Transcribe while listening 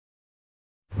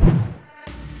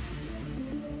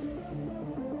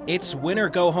It's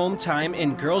win-or-go-home time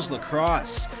in girls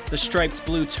lacrosse. The striped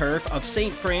blue turf of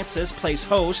St. Francis plays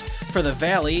host for the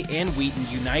Valley and Wheaton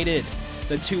United.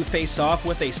 The two face off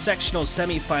with a sectional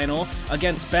semifinal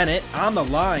against Bennett on the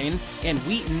line, and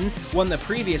Wheaton won the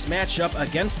previous matchup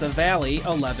against the Valley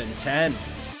 11-10.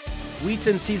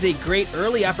 Wheaton sees a great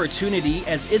early opportunity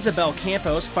as Isabel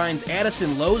Campos finds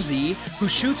Addison Losey, who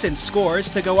shoots and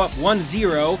scores to go up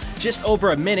 1-0 just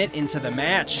over a minute into the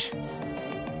match.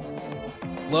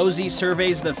 Losey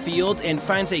surveys the field and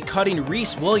finds a cutting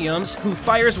Reese Williams, who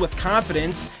fires with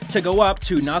confidence to go up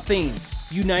 2-0.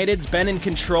 United's been in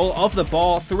control of the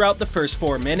ball throughout the first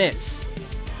 4 minutes.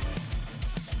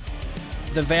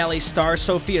 The Valley star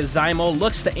Sophia Zeimel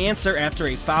looks to answer after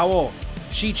a foul.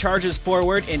 She charges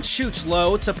forward and shoots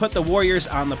low to put the Warriors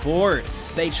on the board.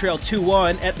 They trail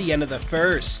 2-1 at the end of the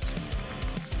first.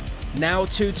 Now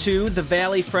 2-2, the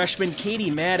Valley freshman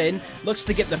Katie Madden looks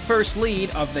to get the first lead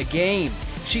of the game.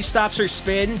 She stops her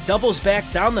spin, doubles back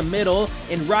down the middle,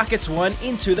 and rockets one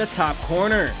into the top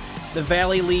corner. The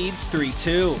Valley leads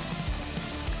 3-2.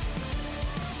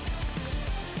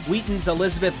 Wheaton's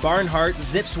Elizabeth Barnhart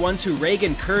zips one to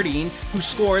Reagan Curting, who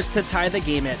scores to tie the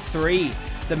game at 3.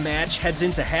 The match heads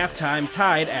into halftime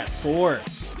tied at 4.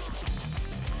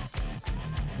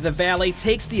 The Valley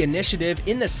takes the initiative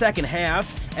in the second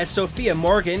half as Sophia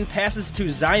Morgan passes to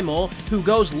Zeimel, who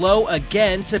goes low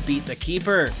again to beat the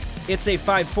keeper. It's a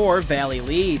 5-4 Valley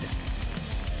lead.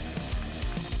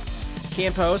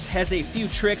 Campos has a few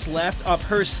tricks left up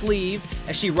her sleeve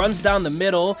as she runs down the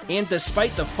middle, and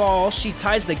despite the fall, she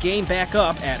ties the game back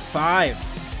up at 5.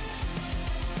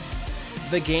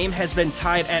 The game has been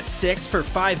tied at 6 for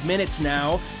 5 minutes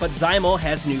now, but Zeimel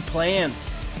has new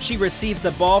plans. She receives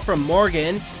the ball from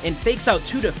Morgan and fakes out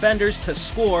 2 defenders to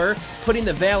score, putting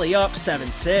the Valley up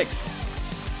 7-6.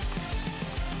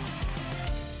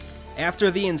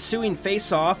 After the ensuing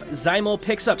face-off, Zeimel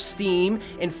picks up steam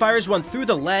and fires one through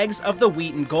the legs of the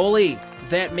Wheaton goalie.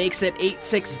 That makes it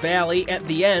 8-6 Valley at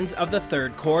the end of the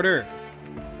third quarter.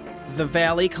 The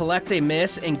Valley collect a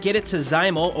miss and get it to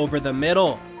Zeimel over the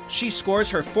middle. She scores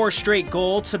her 4th straight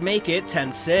goal to make it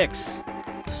 10-6.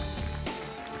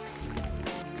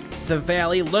 The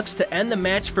Valley looks to end the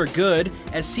match for good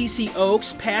as Cece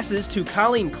Oakes passes to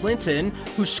Colleen Clinton,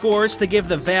 who scores to give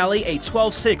the Valley a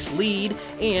 12-6 lead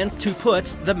and to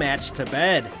put the match to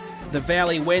bed. The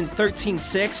Valley win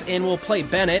 13-6 and will play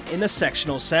Bennett in the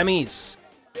sectional semis.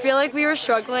 I feel like we were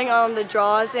struggling on the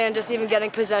draws and just even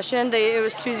getting possession. It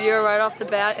was 2-0 right off the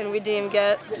bat, and we didn't even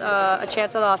get a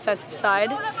chance on the offensive side.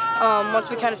 Once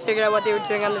we kind of figured out what they were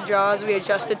doing on the draws, we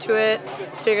adjusted to it,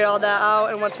 figured all that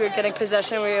out, and once we were getting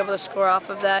possession, we were able to score off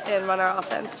of that and run our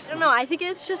offense. I don't know, I think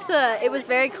it's just it was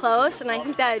very close, and I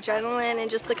think that adrenaline and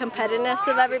just the competitiveness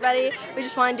of everybody, we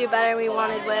just want to do better and we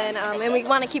want to win, and we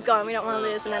want to keep going. We don't want to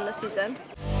lose and end the season.